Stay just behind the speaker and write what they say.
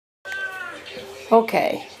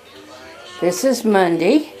Okay, this is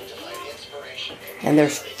Monday, and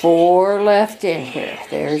there's 4 left in here.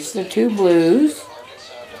 There's the 2 blues.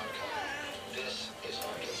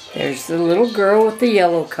 There's the little girl with the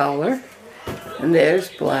yellow collar, and there's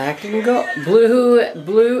black and gold,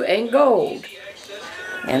 blue and gold.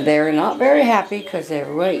 And they're not very happy because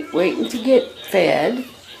they're waiting to get fed.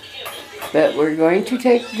 But we're going to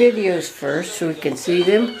take videos first so we can see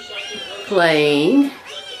them playing.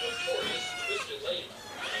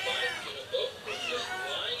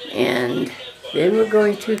 And then we're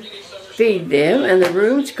going to feed them, and the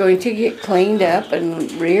room's going to get cleaned up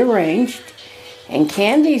and rearranged, and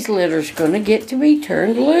Candy's litter's going to get to be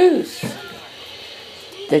turned loose.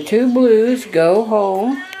 The 2 blues go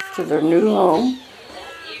home to their new home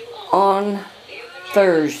on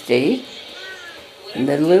Thursday, and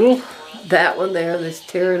the that one there that's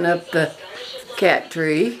tearing up the cat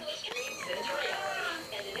tree,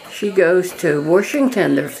 she goes to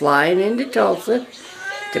Washington. They're flying into Tulsa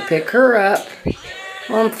to pick her up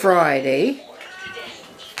on Friday.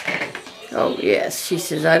 Oh yes, she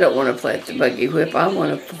says, I don't want to play with the buggy whip. I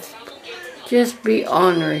want to just be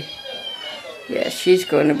ornery. Yes, she's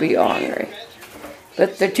going to be ornery.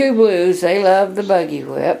 But the 2 blues, they love the buggy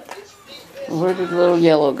whip. Where did little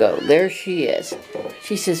yellow go? There she is.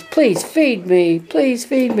 She says, please feed me, please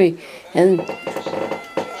feed me. And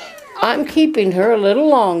I'm keeping her a little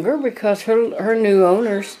longer because her new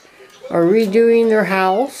owners are redoing their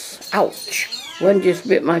house. Ouch, one just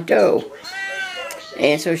bit my toe.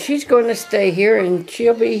 And so she's going to stay here, and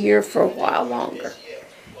she'll be here for a while longer.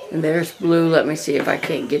 And there's Blue. Let me see if I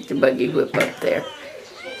can't get the buggy whip up there.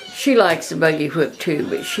 She likes the buggy whip too,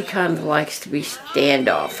 but she kind of likes to be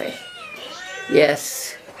standoffish.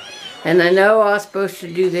 Yes. And I know I was supposed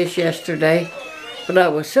to do this yesterday, but I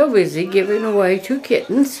was so busy giving away 2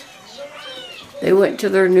 kittens. They went to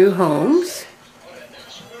their new homes.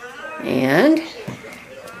 And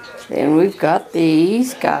then we've got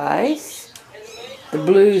these guys. The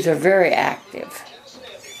blues are very active.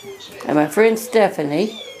 And my friend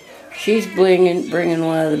Stephanie, she's bringing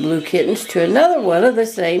one of the blue kittens to another one of the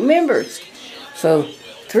same members. So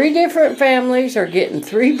 3 different families are getting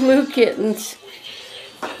 3 blue kittens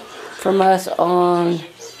from us on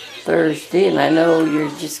Thursday. And I know you're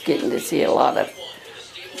just getting to see a lot of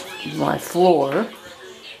my floor.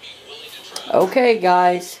 Okay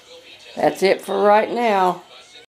guys, that's it for right now.